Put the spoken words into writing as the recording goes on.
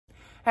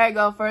Hey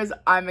Gophers,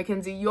 I'm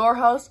Mackenzie, your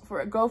host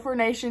for Gopher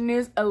Nation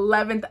News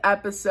 11th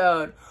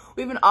episode.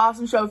 We have an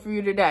awesome show for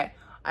you today.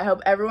 I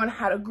hope everyone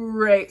had a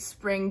great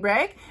spring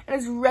break and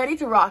is ready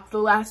to rock the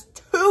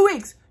last 2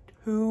 weeks.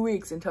 2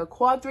 weeks until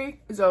Quad 3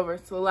 is over.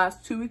 So the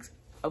last 2 weeks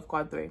of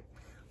Quad 3.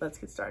 Let's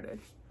get started.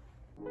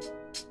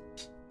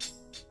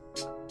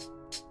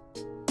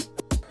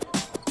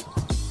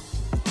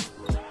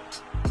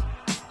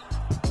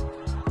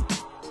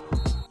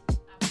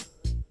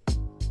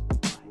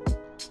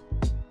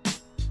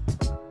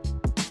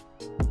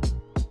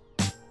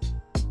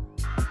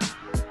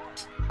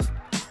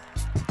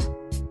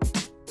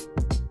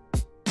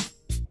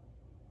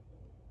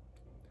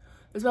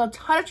 There's been a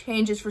ton of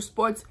changes for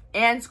sports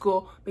and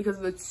school because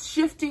of the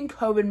shifting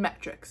COVID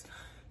metrics.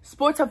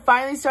 Sports have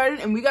finally started,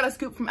 and we got a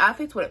scoop from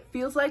athletes what it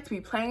feels like to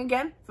be playing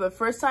again for the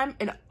first time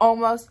in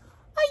almost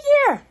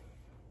a year.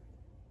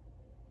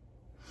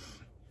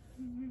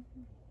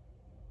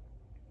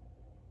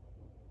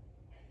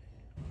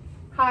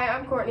 Hi,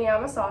 I'm Courtney,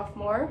 I'm a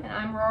sophomore. And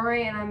I'm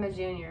Rory, and I'm a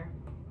junior.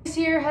 This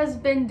year has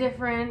been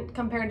different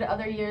compared to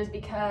other years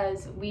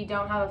because we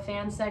don't have a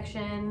fan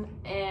section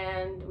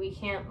and we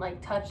can't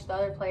touch the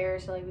other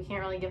players, so we can't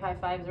really give high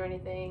fives or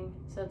anything,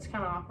 so it's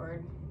kind of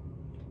awkward.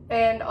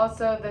 And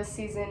also this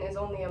season is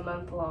only a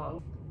month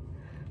long.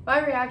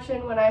 My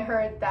reaction when I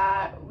heard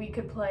that we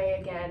could play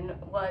again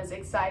was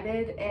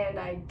excited, and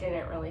I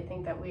didn't really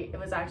think that it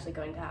was actually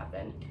going to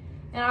happen.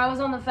 And I was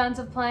on the fence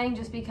of playing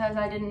just because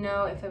I didn't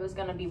know if it was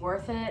going to be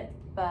worth it,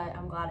 but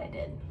I'm glad I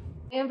did.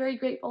 I am very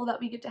grateful that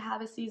we get to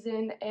have a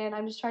season, and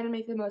I'm just trying to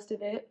make the most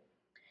of it.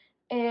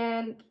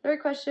 And the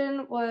third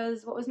question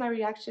was, what was my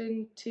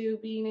reaction to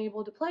being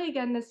able to play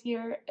again this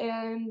year?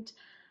 And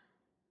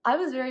I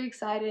was very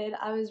excited.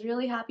 I was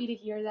really happy to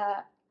hear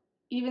that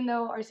even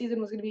though our season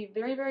was going to be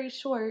very, very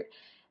short,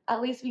 at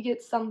least we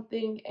get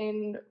something,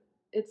 and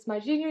it's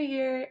my junior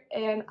year,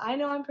 and I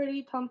know I'm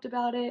pretty pumped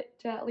about it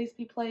to at least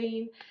be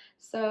playing.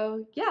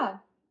 So yeah,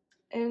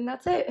 and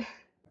that's it.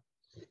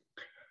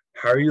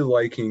 How are you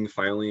liking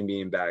finally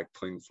being back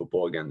playing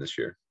football again this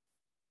year?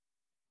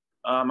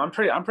 I'm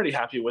pretty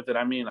happy with it.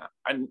 I mean,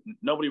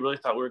 nobody really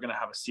thought we were going to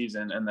have a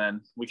season, and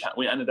then we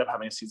ended up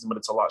having a season, but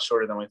it's a lot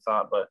shorter than we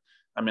thought. But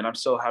I mean, I'm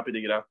still happy to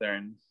get out there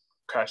and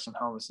crash some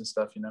helmets and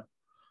stuff, you know.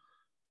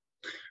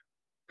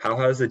 How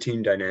has the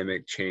team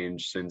dynamic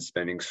changed since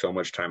spending so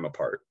much time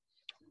apart?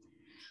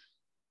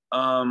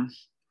 Well,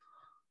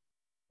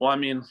 I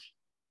mean,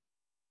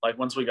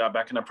 once we got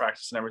back into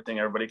practice and everything,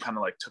 everybody kind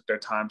of took their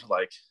time to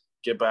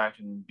get back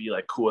and be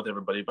cool with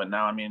everybody. But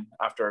now, I mean,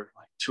 after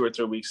 2 or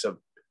 3 weeks of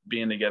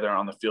being together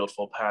on the field,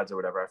 full pads or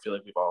whatever, I feel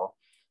like we've all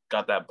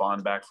got that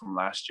bond back from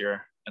last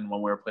year and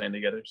when we were playing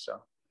together.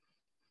 So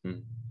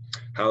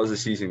How is the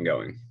season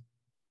going?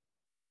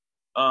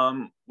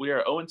 We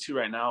are 0-2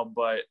 right now,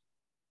 but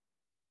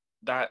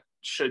that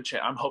should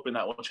change. I'm hoping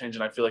that will change,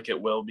 and I feel like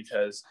it will,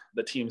 because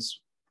the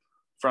teams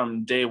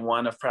from day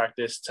one of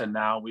practice to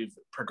now, we've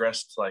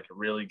progressed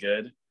really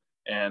good,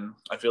 and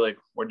I feel like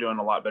we're doing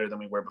a lot better than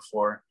we were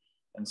before.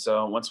 And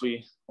so once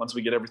we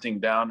get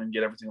everything down and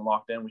get everything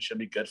locked in, we should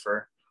be good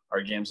for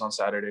our games on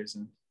Saturdays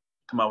and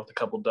come out with a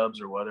couple dubs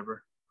or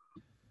whatever.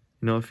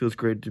 You know, it feels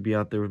great to be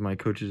out there with my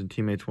coaches and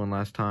teammates one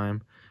last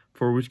time.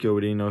 4 weeks ago,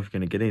 we didn't know if we were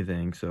going to get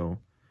anything, so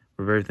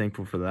we're very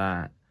thankful for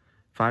that.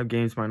 5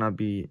 games might not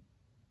be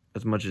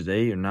as much as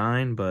 8 or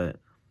 9, but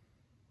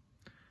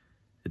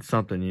it's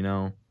something, you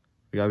know.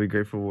 We got to be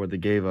grateful for what they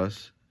gave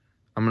us.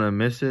 I'm going to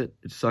miss it.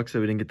 It sucks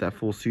that we didn't get that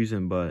full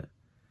season, but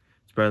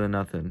it's better than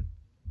nothing.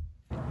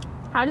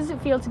 How does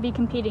it feel to be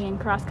competing in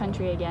cross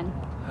country again?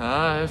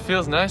 It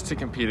feels nice to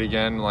compete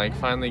again,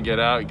 finally get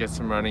out, get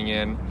some running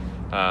in,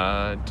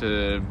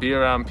 to be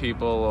around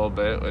people a little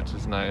bit, which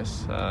is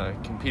nice.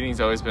 Competing's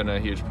always been a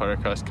huge part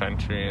of cross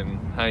country, and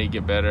how you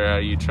get better, how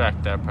you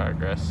track that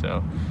progress.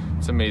 So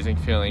it's an amazing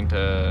feeling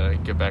to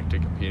get back to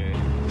competing.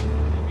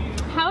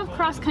 How have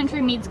cross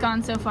country meets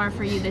gone so far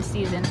for you this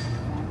season?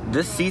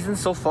 This season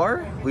so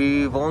far,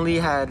 we've only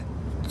had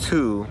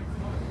 2.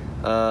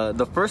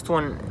 The first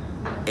one,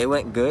 it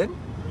went good,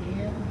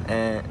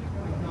 and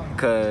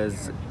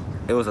because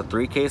it was a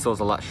 3K, so it was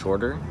a lot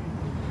shorter.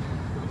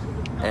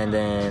 And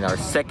then our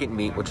second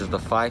meet, which is the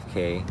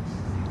 5K,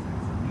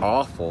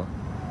 awful,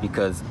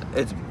 because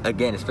it's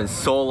been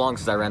so long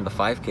since I ran the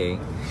 5K,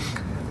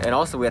 and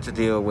also we had to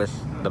deal with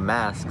the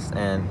masks.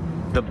 And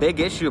the big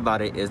issue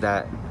about it is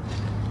that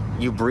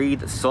you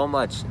breathe so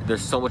much,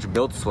 there's so much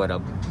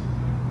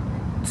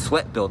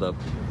sweat buildup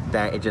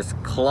that it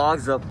just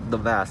clogs up the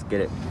mask,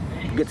 it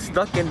gets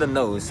stuck in the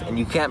nose, and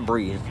you can't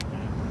breathe.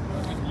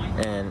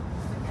 And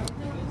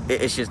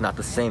it's just not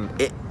the same.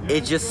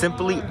 It just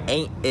simply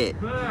ain't it.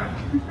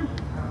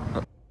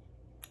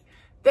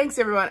 Thanks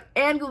everyone,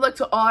 and good luck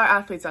to all our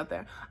athletes out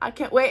there. I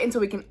can't wait until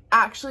we can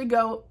actually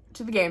go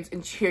to the games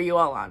and cheer you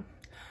all on.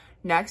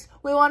 Next,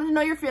 we wanted to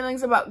know your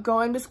feelings about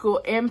going to school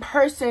in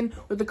person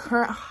with the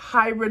current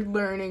hybrid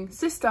learning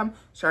system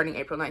starting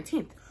April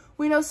 19th.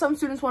 We know some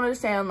students wanted to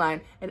stay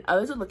online, and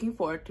others are looking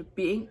forward to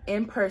being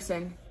in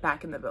person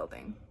back in the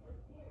building.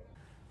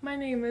 My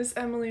name is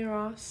Emily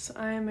Ross.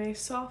 I am a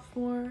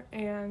sophomore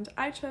and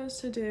I chose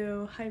to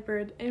do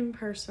hybrid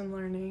in-person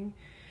learning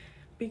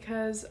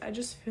because I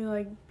just feel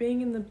like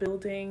being in the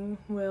building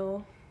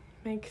will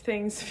make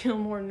things feel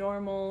more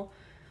normal,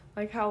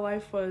 like how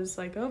life was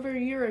like over a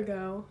year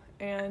ago,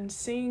 and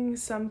seeing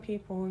some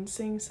people and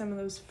seeing some of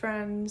those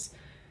friends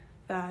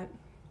that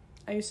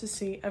I used to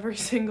see every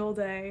single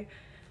day.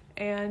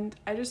 And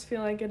I just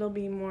feel like it'll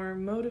be more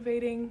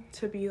motivating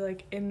to be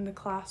like in the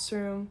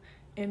classroom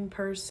in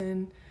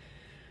person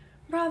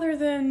rather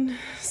than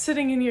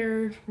sitting in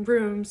your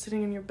room,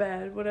 sitting in your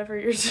bed, whatever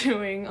you're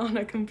doing on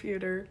a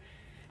computer.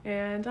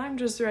 And I'm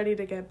just ready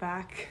to get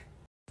back.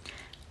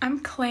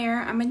 I'm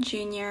Claire, I'm a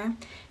junior,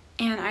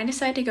 and I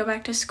decided to go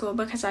back to school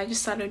because I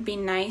just thought it would be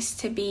nice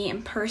to be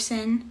in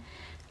person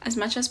as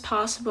much as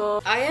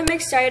possible. I am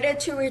excited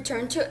to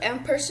return to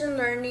in-person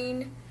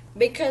learning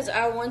because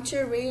I want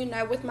to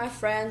reunite with my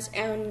friends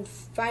and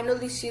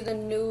finally see the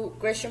new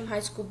Gresham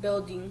High School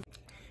building.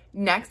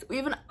 Next, we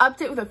have an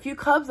update with a few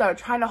clubs that are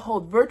trying to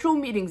hold virtual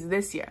meetings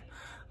this year.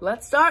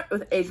 Let's start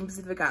with Asian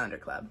Pacific Islander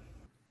Club.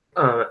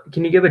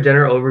 Can you give a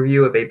general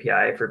overview of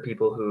API for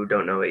people who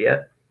don't know it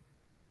yet?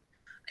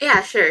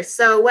 Yeah, sure.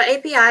 So what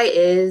API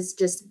is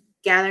just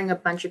gathering a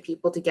bunch of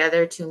people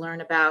together to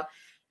learn about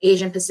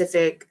Asian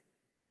Pacific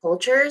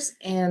cultures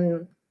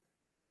and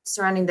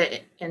discussing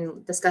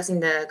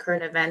the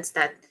current events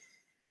that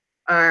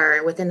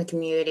are within the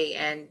community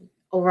and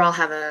overall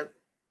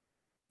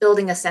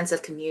building a sense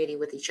of community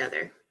with each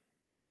other.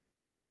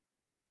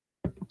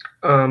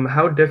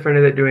 How different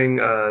is it doing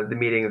the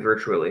meetings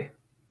virtually?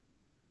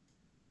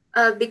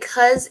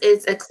 Because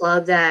it's a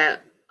club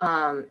that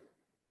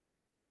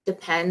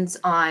depends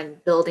on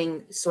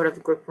building sort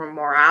of group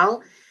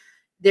morale,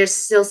 there's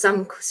still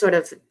some sort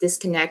of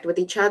disconnect with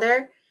each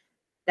other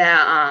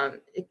that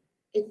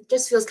it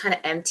just feels kind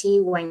of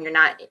empty when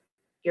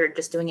you're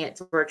just doing it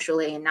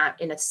virtually and not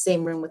in the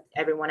same room with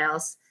everyone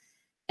else.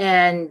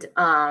 And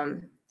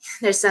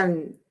there's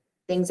some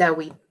things that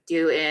we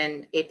do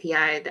in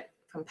API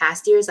from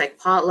past years, like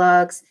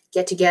potlucks,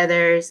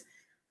 get-togethers,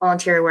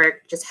 volunteer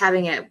work. Just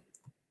having it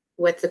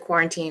with the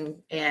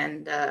quarantine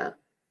and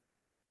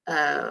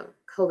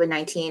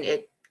COVID-19,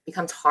 it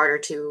becomes harder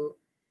to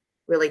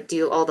really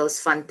do all those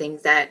fun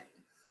things that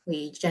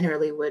we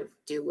generally would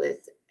do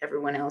with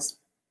everyone else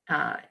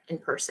in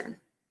person.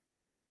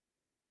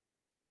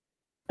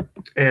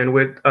 And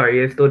are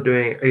you still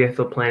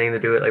planning to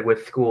do it like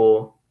with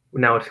school?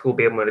 Now with school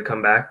being able to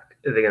come back,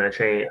 is it going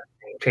to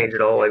change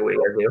at all, like what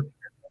you guys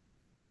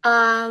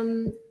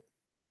do?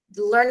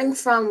 Learning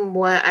from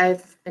what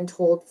I've been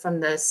told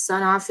from the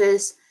Sun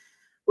office,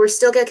 we're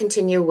still going to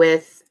continue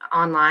with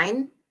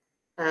online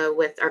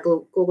with our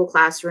Google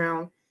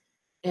Classroom,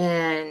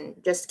 and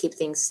just to keep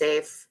things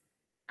safe,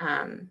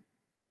 we're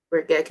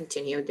going to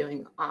continue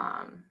doing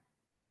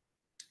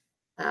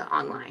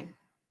online.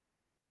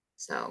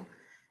 So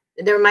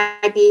there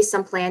might be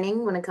some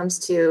planning when it comes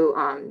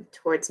to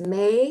towards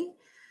May.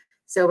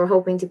 So we're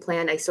hoping to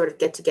plan a sort of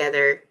get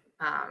together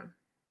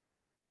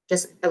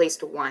just at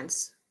least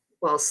once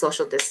while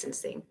social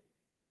distancing.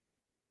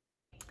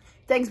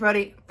 Thanks,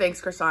 Brody.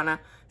 Thanks, Chrisana.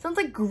 Sounds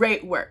like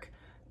great work.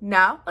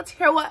 Now let's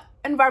hear what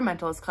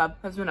Environmentalist Club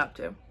has been up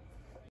to.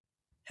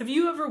 Have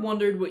you ever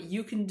wondered what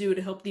you can do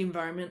to help the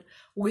environment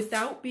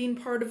without being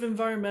part of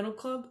Environmental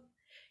Club?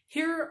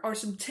 Here are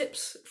some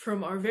tips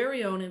from our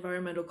very own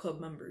Environmental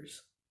Club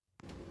members.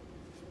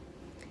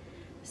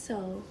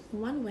 So,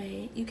 one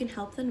way you can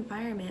help the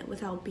environment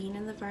without being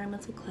in the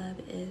Environmental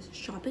Club is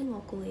shopping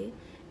locally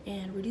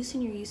and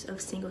reducing your use of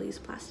single-use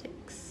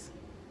plastics.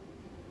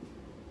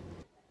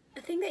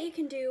 A thing that you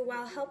can do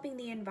while helping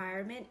the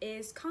environment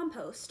is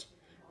compost.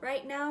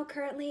 Right now,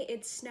 currently,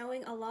 it's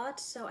snowing a lot,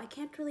 so I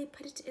can't really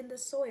put it in the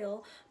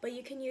soil, but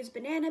you can use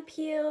banana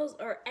peels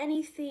or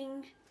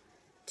anything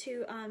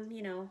to,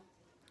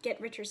 get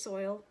richer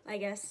soil, I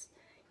guess,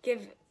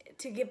 give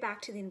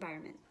back to the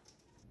environment.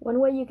 One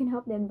way you can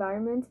help the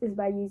environment is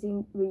by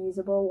using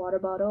reusable water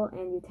bottle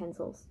and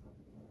utensils.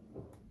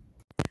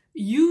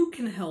 You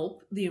can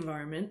help the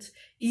environment,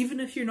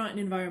 even if you're not an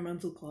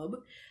environmental club,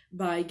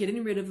 by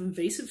getting rid of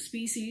invasive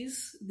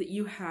species that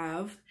you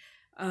have,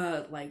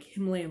 like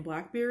Himalayan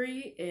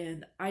blackberry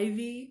and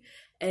ivy,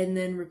 and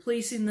then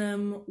replacing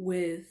them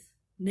with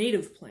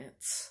native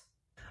plants.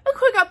 A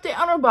quick update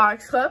on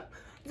Robotics Club.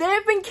 They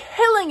have been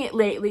killing it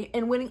lately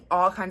and winning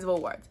all kinds of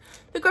awards.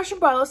 The Gresham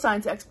Barlow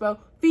Science Expo,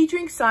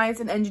 featuring science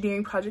and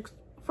engineering projects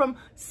from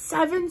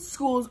 7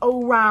 schools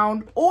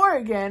around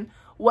Oregon,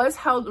 was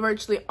held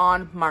virtually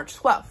on March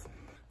 12th.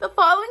 The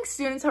following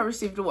students have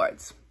received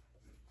awards.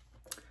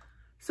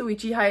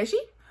 Soichi Hayashi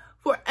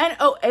for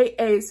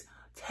NOAA's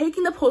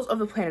Taking the Pulse of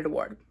the Planet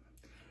Award.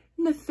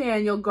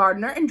 Nathaniel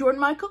Gardner and Jordan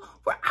Michael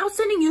for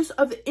outstanding use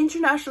of the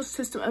International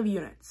System of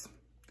Units.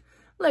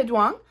 Lei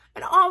Duang,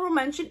 an honorable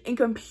mention in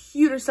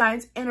computer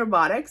science and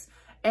robotics,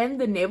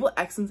 and the Naval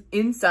Excellence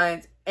in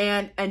Science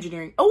and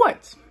Engineering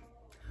Awards.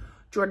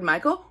 Jordan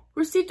Michael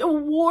received an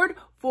award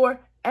for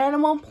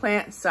animal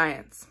plant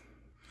science.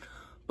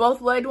 Both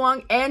Lei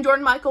Duong and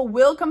Jordan Michael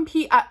will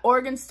compete at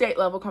Oregon State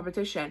level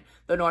competition,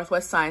 the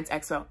Northwest Science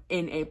Expo,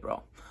 in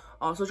April.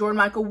 Also, Jordan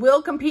Michael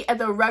will compete at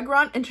the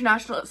Regron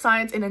International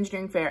Science and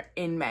Engineering Fair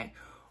in May.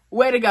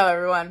 Way to go,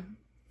 everyone.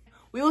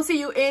 We will see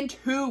you in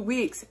 2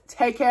 weeks.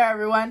 Take care,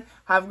 everyone.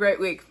 Have a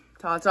great week.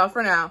 That's all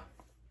for now.